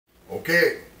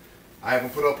Okay, I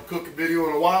haven't put up a cooking video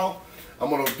in a while. I'm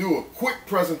going to do a quick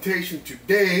presentation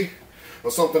today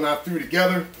of something I threw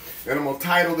together, and I'm going to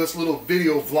title this little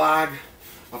video vlog.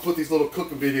 I put these little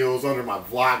cooking videos under my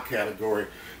vlog category,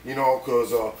 you know,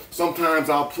 because sometimes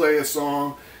I'll play a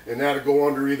song and that'll go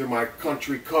under either my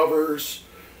country covers,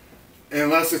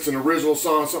 unless it's an original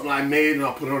song, something I made, and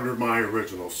I'll put it under my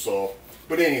original. So,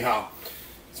 but anyhow,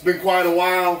 it's been quite a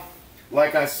while.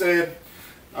 Like I said,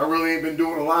 I really ain't been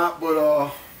doing a lot,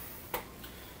 but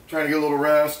trying to get a little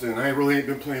rest, and I really ain't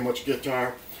been playing much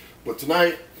guitar. But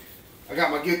tonight, I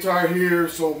got my guitar here,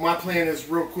 so my plan is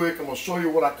real quick. I'm going to show you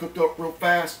what I cooked up real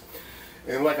fast.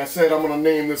 And like I said, I'm going to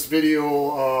name this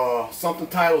video something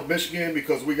titled Michigan,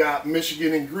 because we got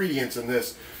Michigan ingredients in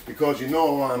this, because you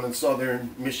know I'm in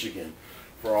southern Michigan,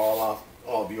 for all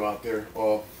of you out there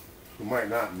who might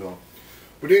not know.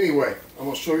 But anyway, I'm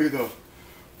going to show you the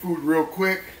food real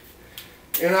quick.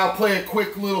 And I'll play a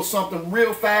quick little something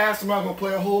real fast. I'm not going to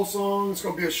play a whole song. It's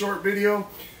going to be a short video.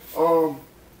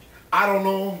 I don't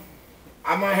know.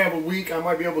 I might have a week. I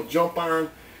might be able to jump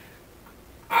on.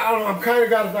 I don't know. I'm kind of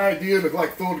got an idea to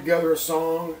like throw together a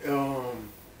song.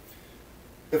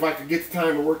 If I could get the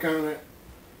time to work on it.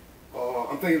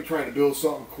 I'm thinking of trying to build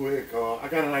something quick. I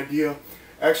got an idea.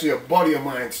 Actually, a buddy of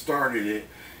mine started it.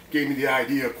 Gave me the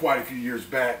idea quite a few years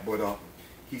back, but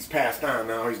he's passed on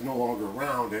now. He's no longer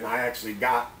around, and I've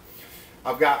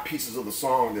got pieces of the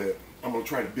song that I'm gonna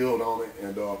try to build on it,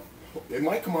 and it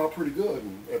might come out pretty good.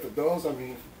 And if it does, I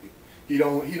mean, he'd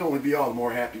only be all the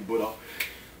more happy. But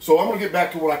so I'm gonna get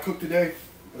back to what I cooked today,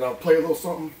 and I'll play a little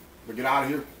something to get out of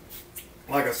here.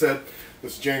 Like I said,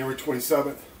 this is January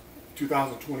 27th,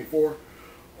 2024.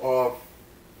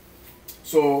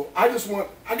 So I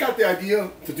got the idea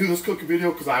to do this cooking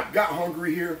video because I got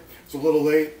hungry here. It's a little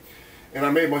late. And I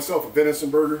made myself a venison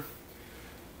burger.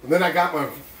 And then I got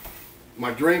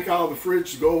my drink out of the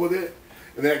fridge to go with it.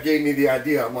 And that gave me the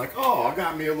idea. I'm like, oh, I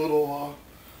got me a gave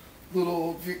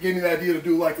me the idea to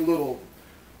do like a little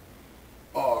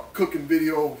cooking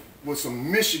video with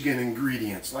some Michigan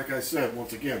ingredients, like I said,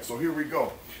 once again. So here we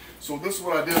go. So this is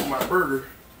what I did with my burger.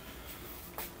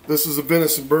 This is a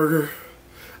venison burger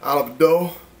out of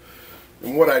dough.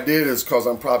 And what I did is, because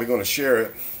I'm probably going to share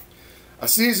it, I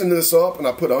seasoned this up, and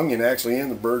I put onion actually in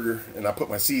the burger, and I put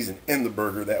my season in the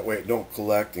burger, that way it don't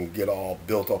collect and get all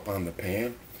built up on the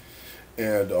pan.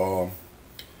 And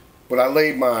but I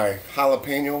laid my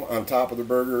jalapeno on top of the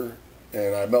burger,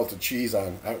 and I melted cheese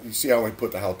on. You see, I only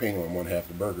put the jalapeno on one half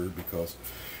the burger because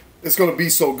it's going to be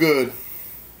so good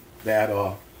that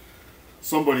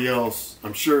somebody else,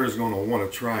 I'm sure, is going to want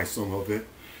to try some of it.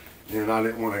 And I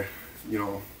didn't want to, you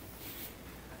know,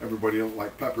 everybody don't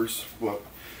like peppers, but.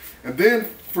 And then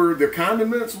for the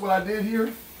condiments, what I did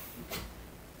here,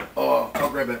 I'll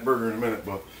grab that burger in a minute,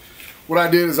 but what I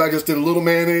did is I just did a little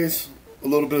mayonnaise, a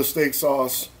little bit of steak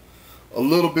sauce, a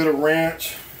little bit of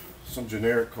ranch, some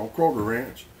generic called Kroger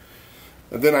ranch,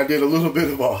 and then I did a little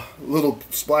bit of a little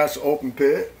splash of open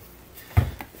pit.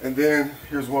 And then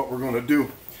here's what we're going to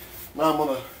do. Now I'm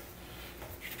going to,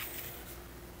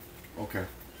 okay.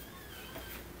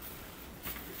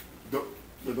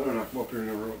 They better not come up here and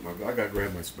interrupt my. I gotta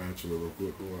grab my spatula real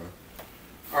quick.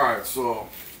 Alright, so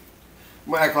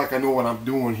I'm gonna act like I know what I'm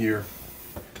doing here.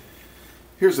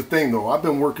 Here's the thing though, I've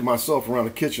been working myself around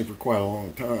the kitchen for quite a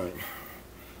long time.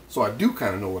 So I do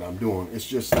kind of know what I'm doing. It's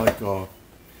just like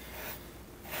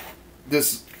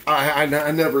this, I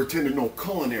never attended no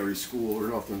culinary school or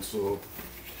nothing, so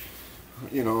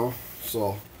you know,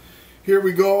 so here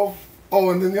we go.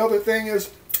 Oh, and then the other thing is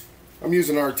I'm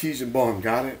using artesian bun,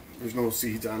 got it? There's no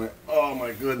seeds on it. Oh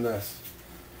my goodness.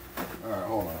 Alright,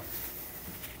 hold on.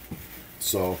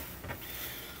 So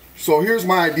here's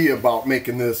my idea about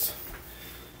making this.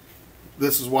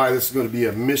 This is why this is going to be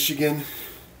a Michigan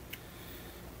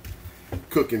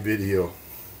cooking video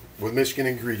with Michigan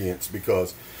ingredients,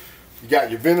 because you got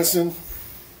your venison,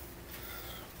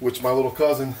 which my little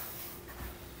cousin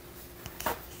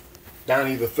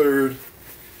Donnie the Third,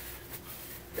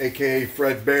 aka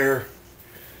Fred Bear,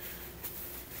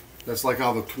 that's like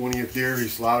how the 20th deer he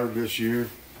slaughtered this year.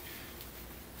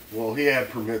 Well, he had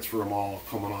permits for them all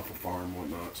coming off a farm and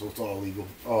whatnot, so it's all legal.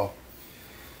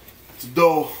 It's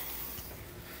dough.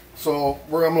 So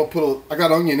I'm gonna put I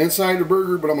got onion inside the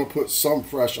burger, but I'm gonna put some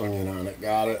fresh onion on it.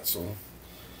 Got it? So,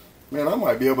 man, I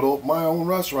might be able to open my own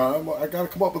restaurant. I gotta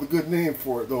come up with a good name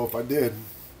for it though. If I did,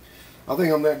 I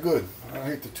think I'm that good. I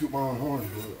hate to toot my own horn,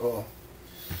 but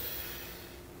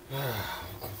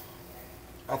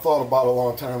I thought about it a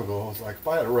long time ago. I was like, if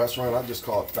I had a restaurant, I'd just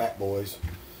call it Fat Boys,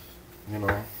 you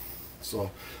know. So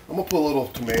I'm gonna put a little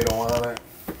tomato on it,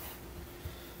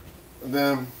 and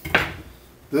then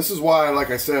This is why,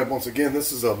 like I said, once again,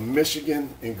 this is a Michigan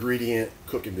ingredient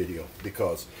cooking video,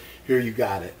 because here you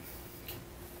got it.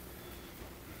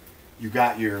 You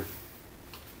got your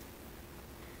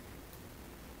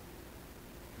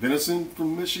venison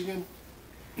from Michigan,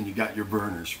 and you got your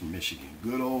Berners from Michigan.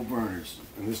 Good old Berners.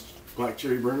 And this black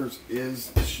cherry Berners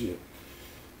is the shit.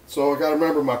 So I gotta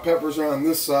remember my peppers are on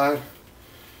this side.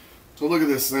 So look at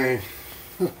this thing.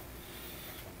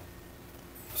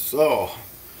 So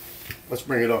let's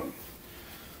bring it up.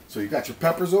 So you got your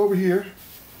peppers over here,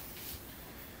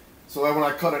 so that when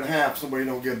I cut it in half, somebody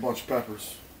don't get a bunch of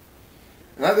peppers.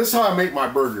 And this is how I make my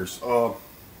burgers.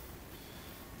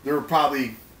 They're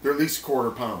at least a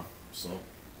quarter pound. So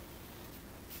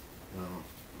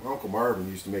my Uncle Marvin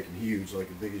used to make them huge, like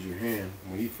as big as your hand,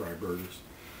 when he fried burgers.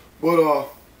 But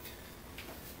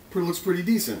looks pretty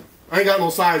decent. I ain't got no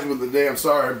size with it today, I'm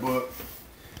sorry, but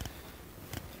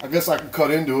I guess I can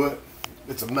cut into it.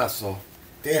 It's a mess, so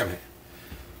damn it.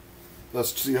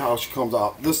 Let's see how she comes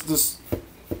out. This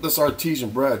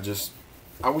artesian bread, just,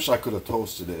 I wish I could have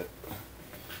toasted it.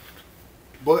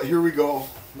 But here we go.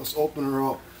 Let's open her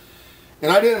up.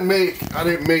 And I didn't make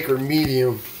her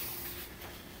medium.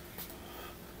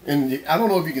 And I don't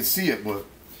know if you can see it, but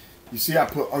you see I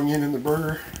put onion in the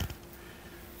burger.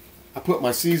 I put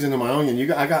my seasoning in my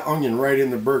onion. I got onion right in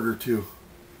the burger too.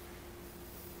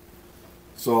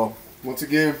 So once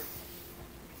again,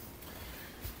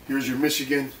 here's your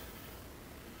Michigan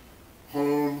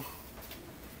home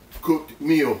cooked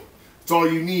meal. It's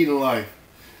all you need in life,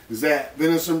 is that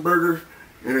venison burger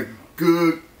and a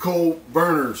good cold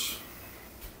Berners.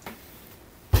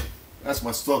 That's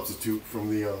my substitute from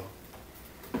the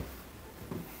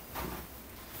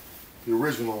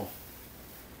original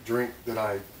drink that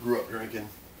I grew up drinking,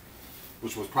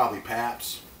 which was probably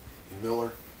Pabst and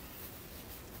Miller,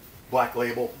 Black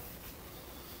Label.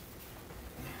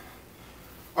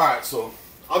 Alright, so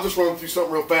I'll just run through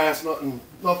something real fast, nothing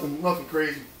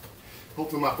crazy.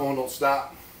 Hopefully my phone don't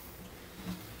stop.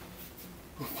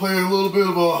 I'll play a little bit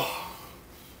of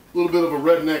a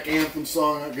redneck anthem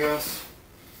song, I guess.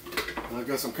 I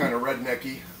guess I'm kind of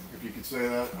rednecky, if you could say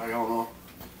that. I don't know.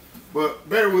 But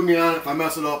bear with me on it. If I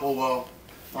mess it up, oh well.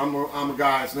 I'm a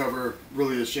guy that's never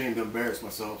really ashamed to embarrass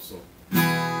myself, so.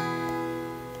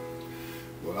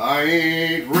 Well, I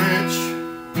ain't rich,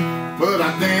 but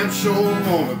I damn sure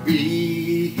wanna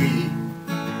be.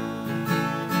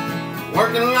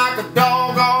 Working like a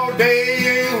dog all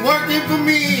day ain't working for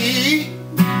me.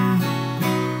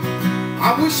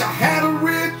 I wish I had a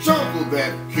rich uncle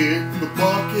that kicked the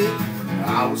bucket.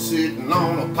 I was sitting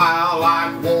on a pile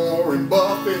like Warren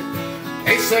Buffett.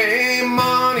 They say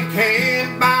money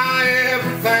can't buy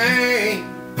everything,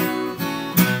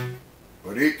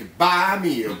 but it could buy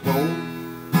me a boat.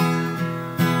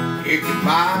 It could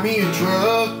buy me a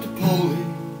truck to pull it.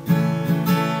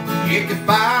 It could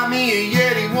buy me a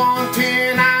Yeti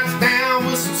 110 eyes down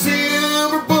with some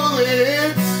silver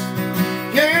bullets.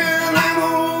 Yeah, and I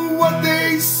know what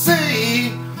they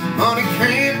say, money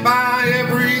can't buy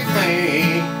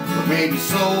everything, but maybe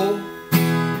so.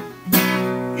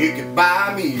 It could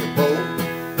buy me a boat.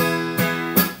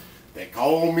 They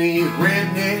call me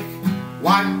redneck,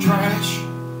 white trash,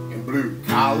 and blue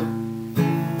collar.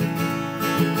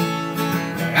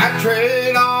 I'd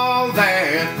trade all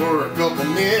that for a couple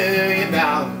 $1 million.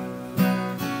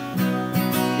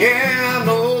 Yeah, I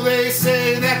know they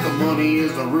say that the money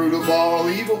is the root of all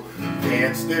evil.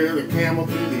 Can't stare the camel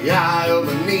through the eye of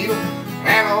a needle.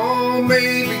 That all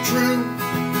may be true,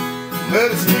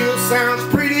 but it still sounds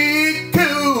pretty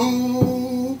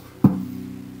cool.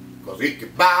 'Cause it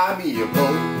could buy me a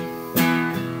boat.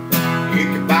 It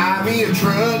could buy me a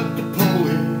truck to pull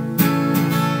it.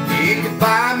 It could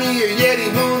buy me a Yeti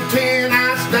 110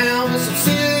 ice down with some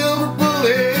silver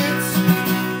bullets.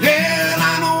 Yeah, and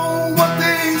I know what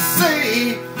they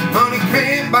say, money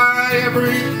can't buy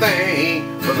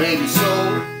everything, but maybe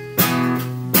so.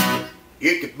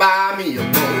 It could buy me a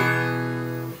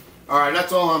boat. Alright,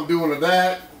 that's all I'm doing to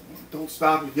that. Don't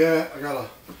stop it yet.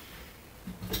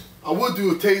 I would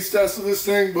do a taste test of this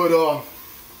thing, but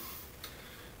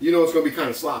you know it's gonna be kind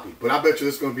of sloppy. But I bet you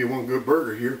this is gonna be one good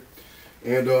burger here.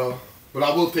 And but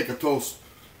I will take a toast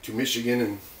to Michigan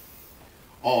and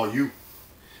all you.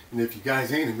 And if you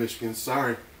guys ain't in Michigan,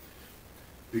 sorry.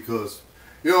 Because,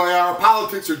 you know, our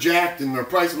politics are jacked and our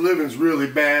price of living is really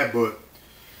bad, but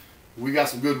we got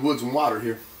some good woods and water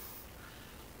here.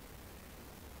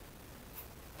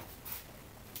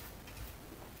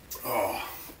 Oh,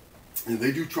 and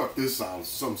they do truck this out of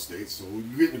some states, so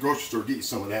you get in the grocery store, get you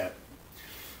some of that.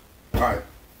 All right,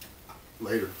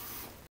 later.